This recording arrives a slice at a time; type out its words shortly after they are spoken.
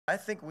I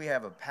think we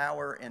have a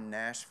power in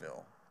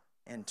Nashville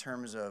in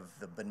terms of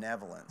the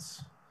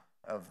benevolence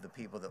of the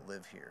people that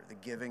live here, the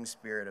giving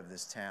spirit of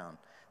this town,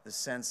 the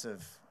sense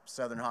of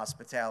Southern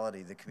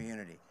hospitality, the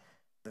community,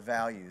 the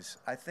values.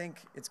 I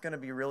think it's going to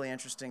be really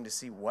interesting to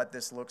see what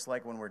this looks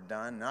like when we're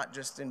done, not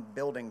just in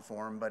building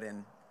form, but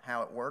in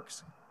how it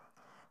works.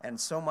 And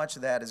so much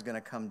of that is going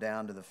to come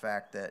down to the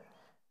fact that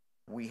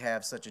we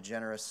have such a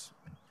generous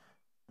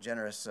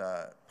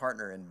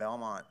partner in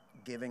Belmont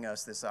giving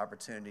us this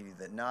opportunity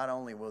that not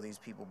only will these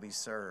people be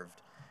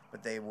served,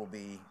 but they will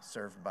be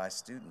served by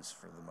students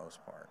for the most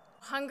part.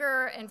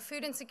 Hunger and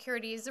food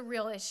insecurity is a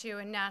real issue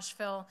in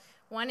Nashville.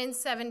 1 in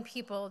 7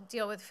 people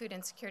deal with food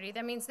insecurity.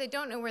 That means they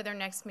don't know where their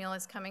next meal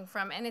is coming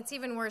from, and it's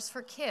even worse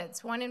for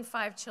kids, 1 in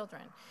 5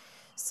 children.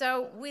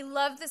 So we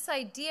love this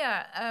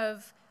idea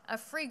of a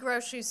free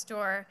grocery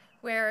store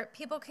where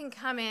people can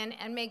come in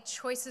and make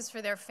choices for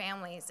their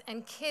families,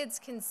 and kids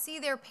can see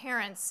their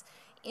parents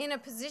in a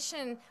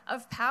position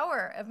of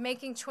power of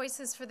making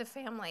choices for the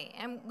family.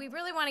 And we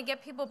really want to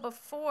get people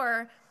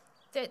before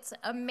it's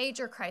a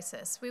major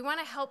crisis. We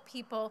want to help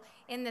people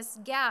in this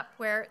gap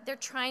where they're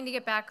trying to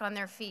get back on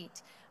their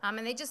feet, and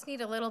they just need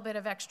a little bit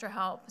of extra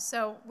help.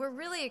 So we're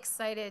really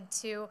excited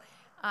to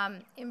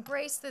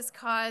embrace this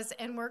cause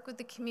and work with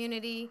the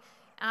community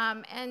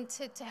and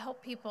to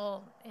help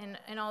people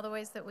in all the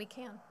ways that we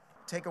can.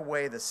 Take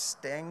away the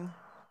sting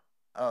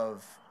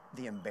of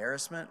the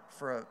embarrassment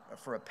for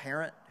a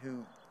parent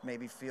who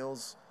maybe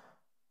feels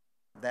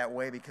that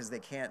way because they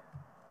can't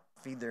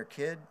feed their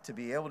kid, to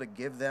be able to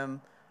give them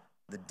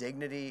the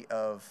dignity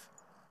of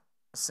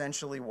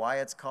essentially why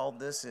it's called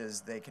this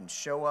is they can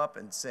show up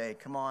and say,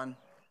 come on,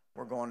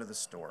 we're going to the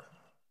store.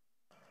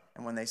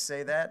 And when they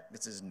say that,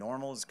 it's as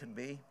normal as could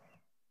be.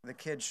 The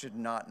kid should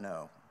not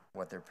know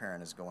what their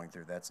parent is going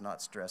through. That's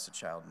not stress a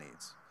child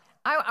needs.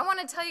 I want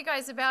to tell you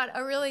guys about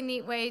a really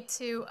neat way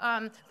to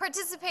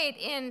participate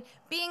in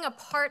being a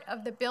part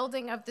of the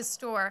building of the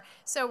store.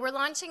 So we're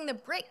launching the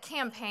brick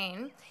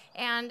campaign,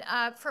 and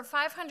for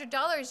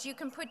 $500 you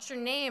can put your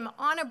name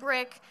on a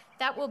brick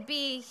that will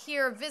be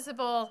here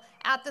visible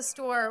at the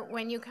store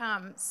when you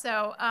come.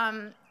 So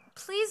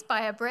please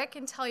buy a brick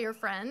and tell your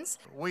friends.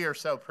 We are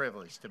so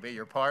privileged to be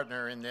your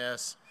partner in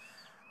this.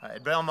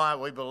 At Belmont,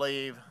 we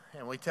believe,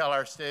 and we tell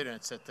our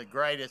students that the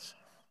greatest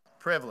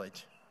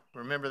privilege,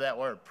 remember that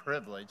word,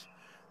 privilege,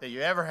 that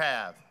you ever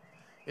have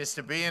is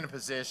to be in a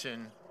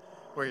position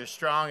where you're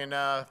strong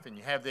enough and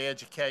you have the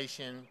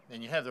education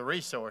and you have the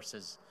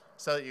resources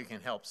so that you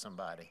can help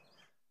somebody.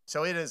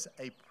 So it is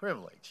a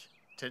privilege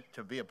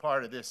to be a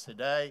part of this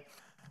today.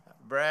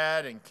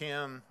 Brad and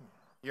Kim,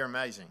 you're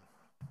amazing.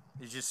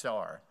 You just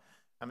are.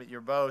 I mean,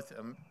 you're both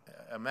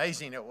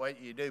amazing at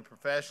what you do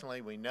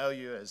professionally. We know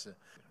you as an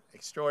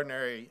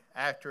extraordinary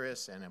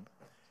actress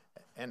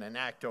and an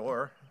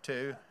actor,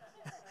 too,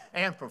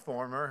 and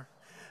performer,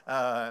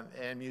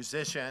 and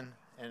musician,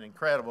 and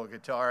incredible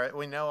guitar.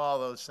 We know all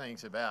those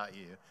things about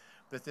you.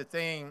 But the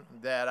thing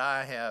that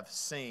I have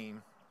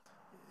seen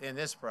in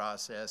this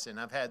process, and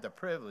I've had the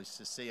privilege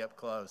to see up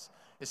close,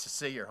 is to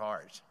see your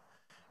heart.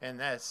 And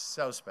that's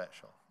so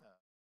special.